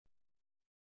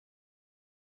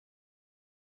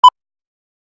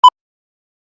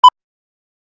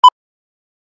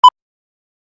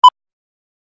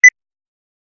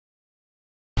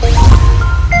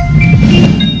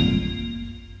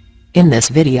In this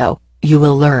video, you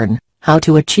will learn how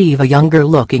to achieve a younger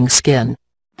looking skin.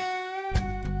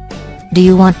 Do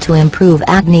you want to improve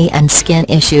acne and skin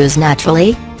issues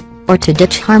naturally? Or to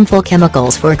ditch harmful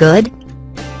chemicals for good?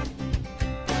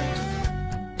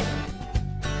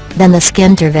 Then the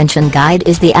Skintervention guide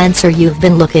is the answer you've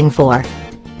been looking for.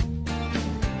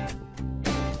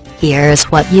 Here's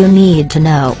what you need to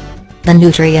know. The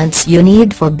nutrients you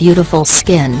need for beautiful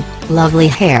skin, lovely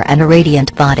hair and a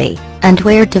radiant body, and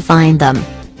where to find them.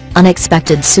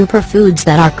 Unexpected superfoods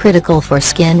that are critical for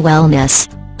skin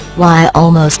wellness. Why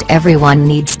almost everyone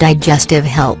needs digestive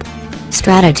help.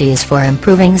 Strategies for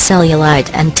improving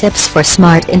cellulite and tips for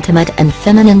smart intimate and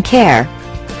feminine care.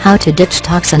 How to ditch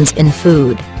toxins in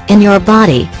food, in your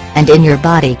body, and in your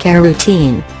body care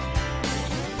routine.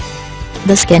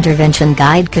 The Skintervention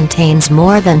guide contains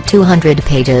more than 200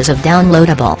 pages of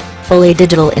downloadable, fully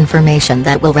digital information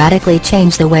that will radically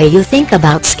change the way you think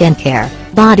about skincare,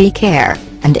 body care,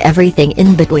 and everything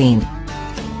in between.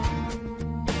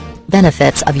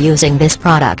 Benefits of using this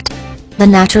product. The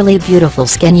naturally beautiful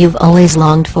skin you've always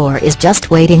longed for is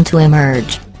just waiting to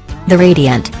emerge. The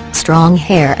radiant, strong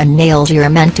hair and nails you're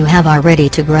meant to have are ready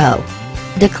to grow.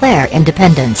 Declare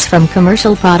independence from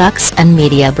commercial products and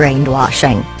media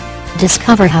brainwashing.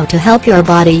 Discover how to help your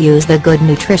body use the good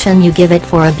nutrition you give it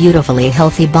for a beautifully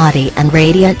healthy body and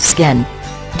radiant skin.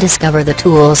 Discover the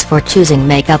tools for choosing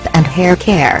makeup and hair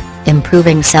care,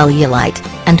 improving cellulite,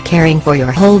 and caring for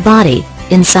your whole body,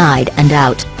 inside and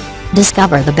out.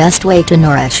 Discover the best way to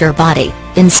nourish your body,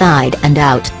 inside and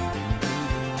out.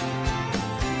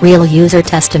 Real user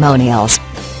testimonials.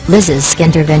 Liz's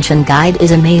Skintervention guide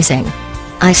is amazing.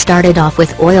 I started off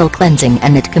with oil cleansing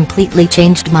and it completely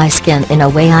changed my skin in a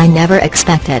way I never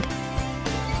expected.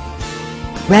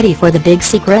 Ready for the big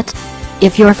secret?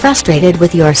 If you're frustrated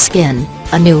with your skin,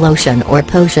 a new lotion or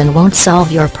potion won't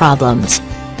solve your problems.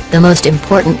 The most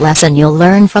important lesson you'll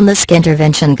learn from the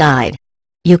Skintervention guide.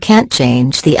 You can't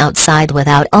change the outside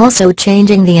without also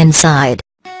changing the inside.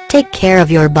 Take care of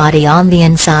your body on the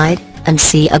inside, and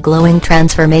see a glowing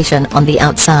transformation on the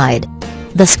outside.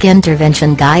 The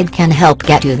Skintervention guide can help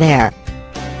get you there.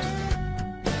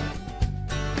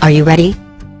 Are you ready?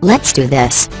 Let's do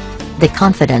this. The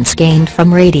confidence gained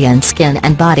from radiant skin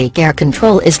and body care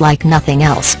control is like nothing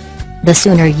else. The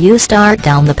sooner you start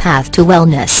down the path to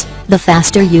wellness, the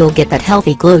faster you'll get that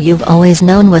healthy glow you've always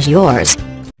known was yours.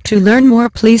 To learn more,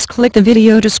 please click the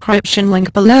video description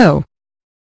link below.